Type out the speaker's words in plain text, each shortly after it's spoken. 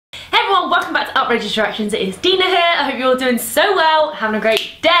everyone, welcome back to Outrageous Reactions. It is Dina here. I hope you're all doing so well, having a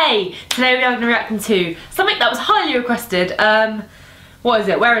great day. Today we are going to react to something that was highly requested. What is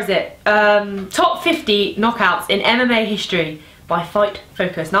it? Where is it? Top 50 knockouts in MMA history by Fight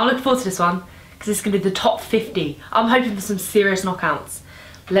Focus. Now I'm looking forward to this one because this is going to be the top 50. I'm hoping for some serious knockouts.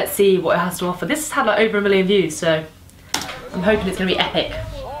 Let's see what it has to offer. This has had like over 1 million views, so I'm hoping it's going to be epic.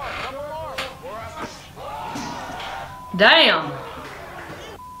 Damn!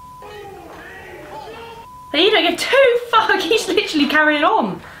 But you don't give two fuck, he's literally carrying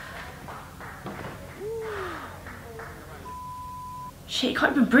on. Shit, he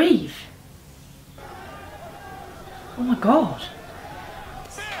can't even breathe. Oh my god.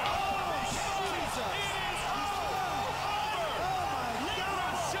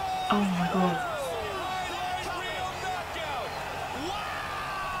 Oh my god.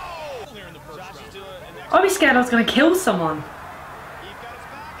 I'd be scared I was going to kill someone.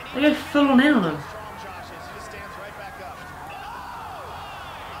 They go full on in on him.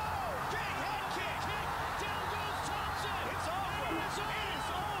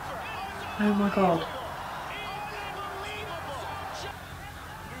 Oh my god.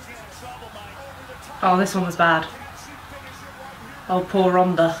 Oh, this one was bad. Oh, poor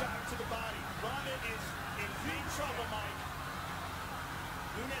Rhonda.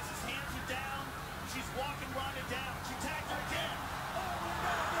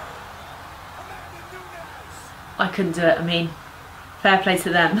 I couldn't do it. I mean, fair play to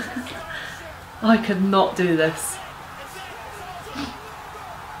them. I could not do this.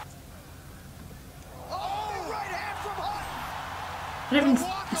 I don't even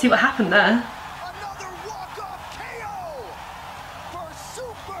see what happened there.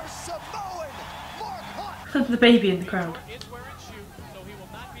 The baby in the crowd.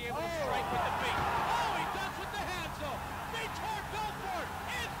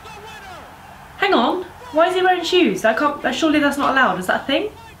 Hang on, why is he wearing shoes? Surely that's not allowed. Is that a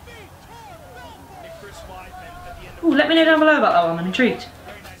thing? Ooh, let me know down below about that one. I'm intrigued.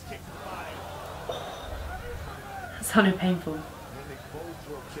 That sounded painful.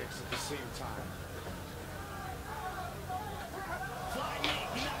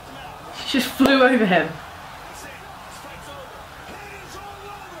 She just flew over him.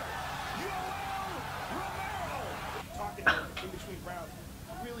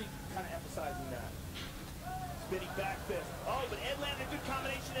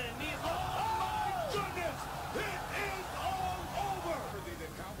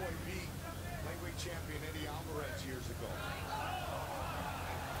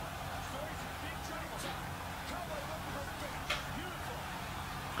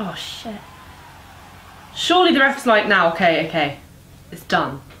 Oh shit. Surely the ref's like, now, okay, it's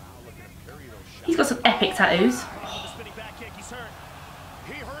done. He's got some epic tattoos. Oh.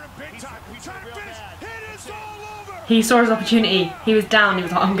 He saw his opportunity. He was down, he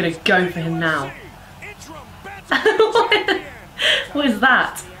was like, I'm gonna go for him now. What is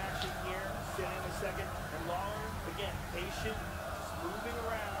that?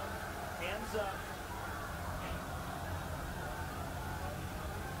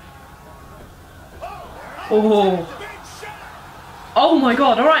 Oh. Oh my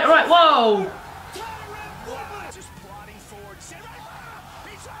god, alright, whoa!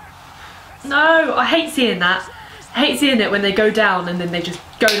 No, I hate seeing that. I hate seeing it when they go down and then they just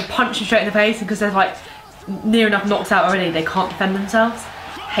go to punch you straight in the face, and because they're like near enough knocked out already, they can't defend themselves.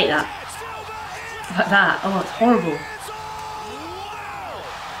 Hate that. Like that. Oh, it's horrible.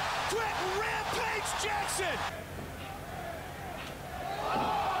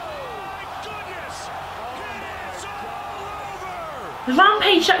 Is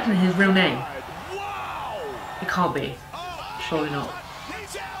Rampage Jackson his real name? It can't be. Surely not.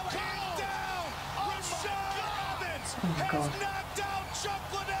 Oh my god.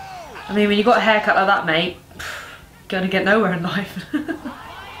 I mean, when you got a haircut like that, mate, you're gonna get nowhere in life.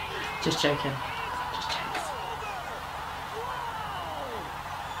 Just joking. Just joking.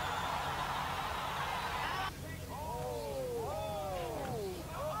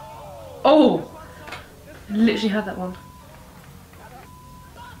 Oh! I literally had that one.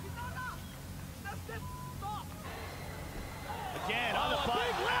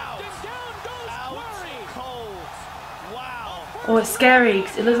 Oh, it's scary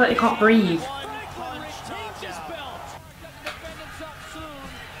because it looks like you can't breathe.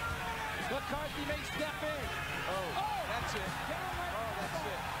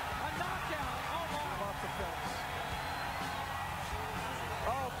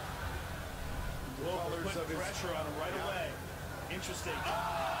 Pressure on him right away. Interesting. Just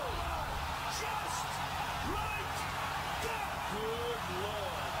right. Good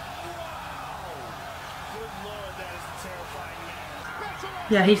Lord.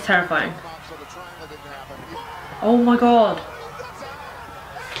 Yeah, he's terrifying. Oh my god.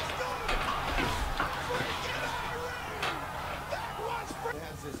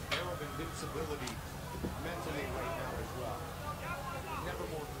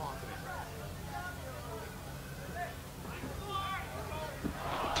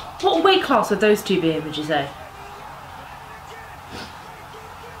 What weight class would those two be in, would you say?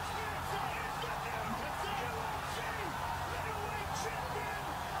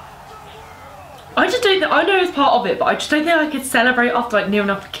 I just don't think, I know it's part of it, but I just don't think I could celebrate after like near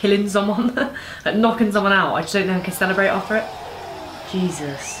enough killing someone, like knocking someone out. I just don't think I could celebrate after it.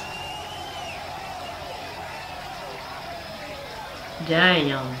 Jesus.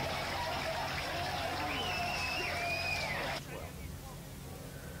 Damn.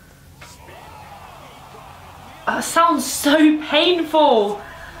 That sounds so painful.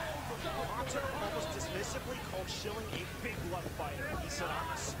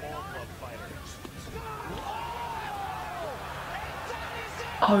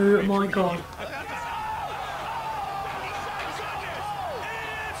 Oh my god. It's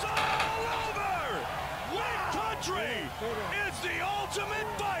all over! What country is the ultimate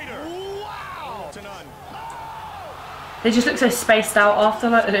fighter? Wow! To none. They just look so spaced out after,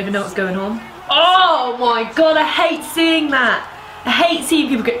 like they don't even know what's going on. Oh my god, I hate seeing that. I hate seeing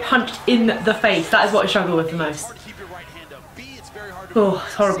people get punched in the face. That is what I struggle with the most. Oh,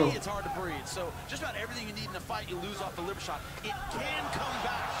 it's horrible.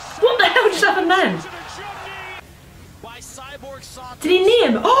 What the hell just happened then? Did he knee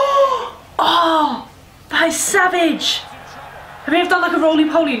him? Oh, that is savage. Have you ever done like a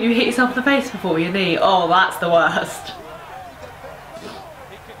roly-poly and you hit yourself in the face before with your knee? Oh, that's the worst.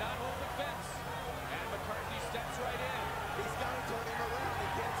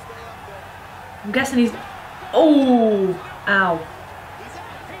 I'm guessing he's... Oh, ow.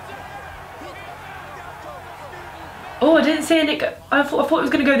 Oh, I didn't see any... I thought it was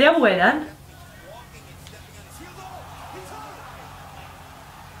going to go the other way then.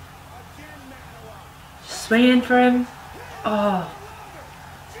 Swinging for him. Oh.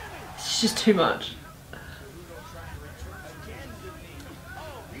 It's just too much.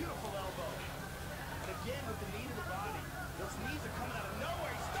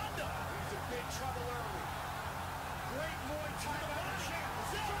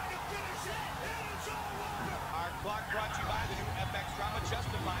 Brought to you by the new FX drama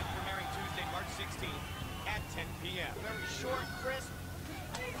Justified, premiering Tuesday, March 16th at 10 p.m. Very short, crisp.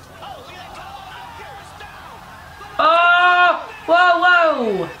 Oh, look at that. Here's down. Oh! Whoa,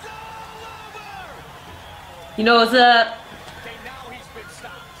 whoa! You know what's up? Okay, now he's been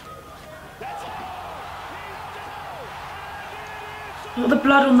stopped. That's What, the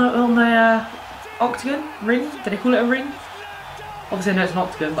blood on the octagon? Ring? Did they call it a ring? Obviously I know it's an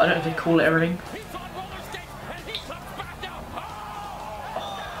octagon, but I don't know if they call it a ring.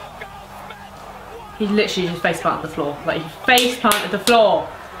 He literally just face planted the floor. Like, he face planted the floor.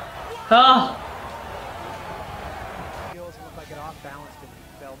 Oh. Looked like it off balanced and he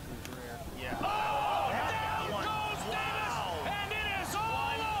fell to his rear. yeah. Oh, down goes down. And it is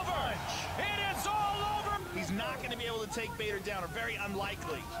all over. It is all over. He's not going to be able to take Bader down, or very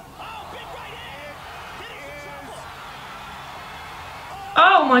unlikely. Oh, big right hand.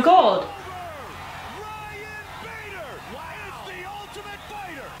 Oh my god.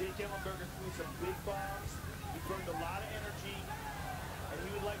 Some big bombs. He burned a lot of energy, and he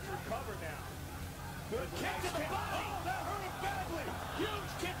would like to recover now. Good kick to the body. Oh, that hurt him badly.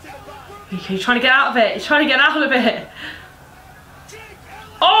 Huge kick to the body. He's trying to get out of it. He's trying to get out of it.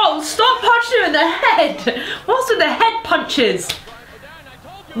 Oh, stop punching him in the head. What's with the head punches?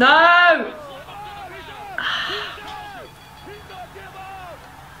 No.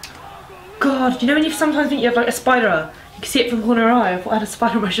 God, you know when you sometimes think you have like a spider? You can see it from the corner of your eye. I thought I had a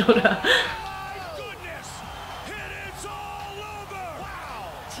spider on my shoulder.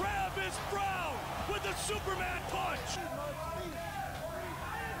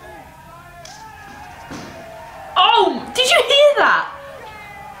 Oh, did you hear that?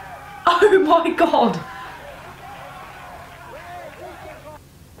 Oh my god.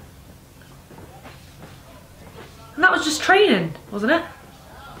 And that was just training, wasn't it?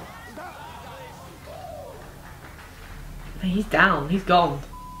 He's down, he's gone.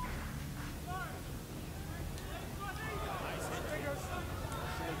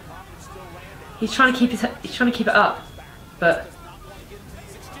 He's trying to keep it up, but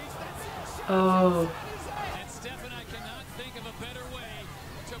oh.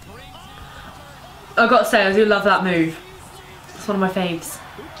 I've got to say, I do love that move. It's one of my faves.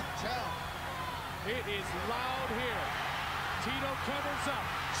 Tito covers up.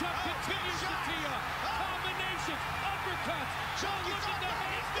 Chuck continues to tee up. Combinations, uppercuts. Chuck looks at the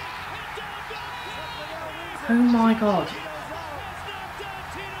handstand and down back. Oh my god.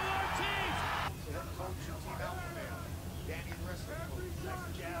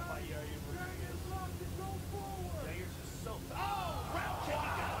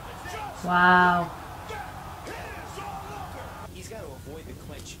 Wow. He's got to avoid the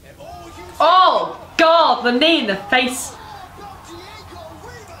clinch at all. Oh god, the knee in the face.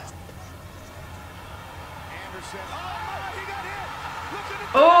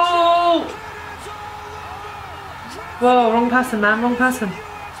 Oh! Whoa, wrong person, man, wrong person.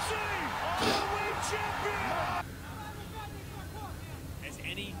 As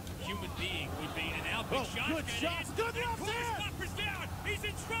any human being would be, and now big shot. Good shot. Good left hand. Down. He's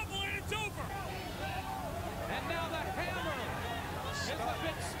in trouble and it's over. And now the hammer has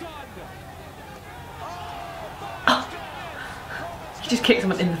been stunned. He just kicked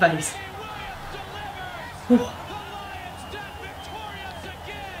someone in the face. Oh.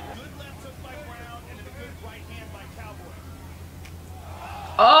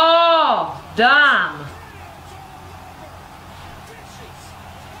 Oh, damn.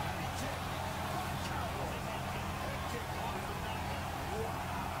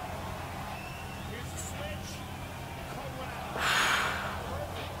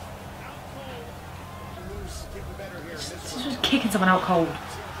 He's just kicking someone out cold.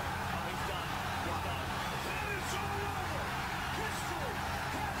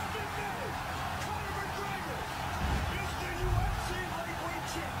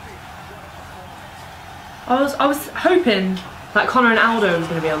 I was hoping that Connor and Aldo was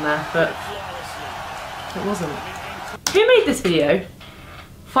going to be on there, but it wasn't. Who made this video?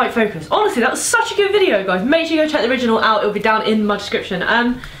 Fight Focus. Honestly, that was such a good video, guys. Make sure you go check the original out. It'll be down in my description.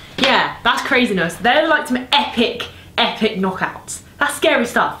 Yeah, that's craziness. They're like some epic knockouts. That's scary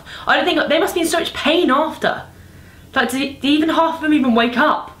stuff. I don't think they must be in so much pain after. Like, do even half of them even wake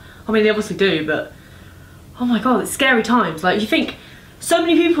up? I mean, they obviously do, but oh my god, it's scary times. Like, you think so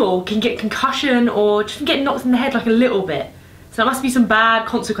many people can get concussion or just get knocked in the head like a little bit. So there must be some bad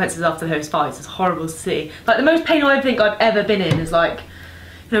consequences after those fights. It's horrible to see. Like, the most pain I think I've ever been in is like,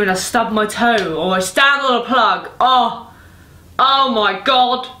 you know, when I stub my toe or I stand on a plug. Oh my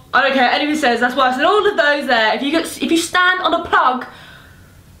god. I don't care what anyone says, that's worse than all of those there. If you stand on a plug,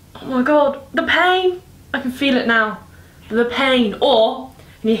 oh my god, the pain. I can feel it now. The pain. Or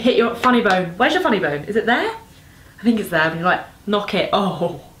when you hit your funny bone. Where's your funny bone? Is it there? I think it's there, but you like knock it.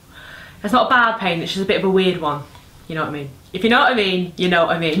 Oh. It's not a bad pain, it's just a bit of a weird one. You know what I mean? If you know what I mean, you know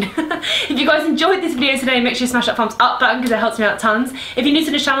what I mean. If you guys enjoyed this video today, make sure you smash that thumbs up button because it helps me out tons. If you're new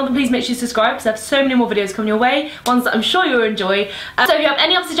to this channel, then please make sure you subscribe because I have so many more videos coming your way, ones that I'm sure you'll enjoy. So if you have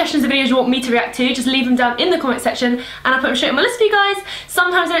any other suggestions of videos you want me to react to, just leave them down in the comment section and I'll put them straight on my list for you guys.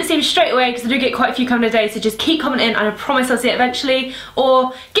 Sometimes I don't see them straight away because I do get quite a few coming a day, so just keep commenting and I promise I'll see it eventually.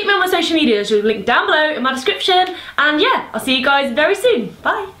 Or get me on my social media, there's a link down below in my description. And yeah, I'll see you guys very soon.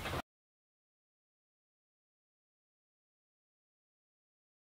 Bye.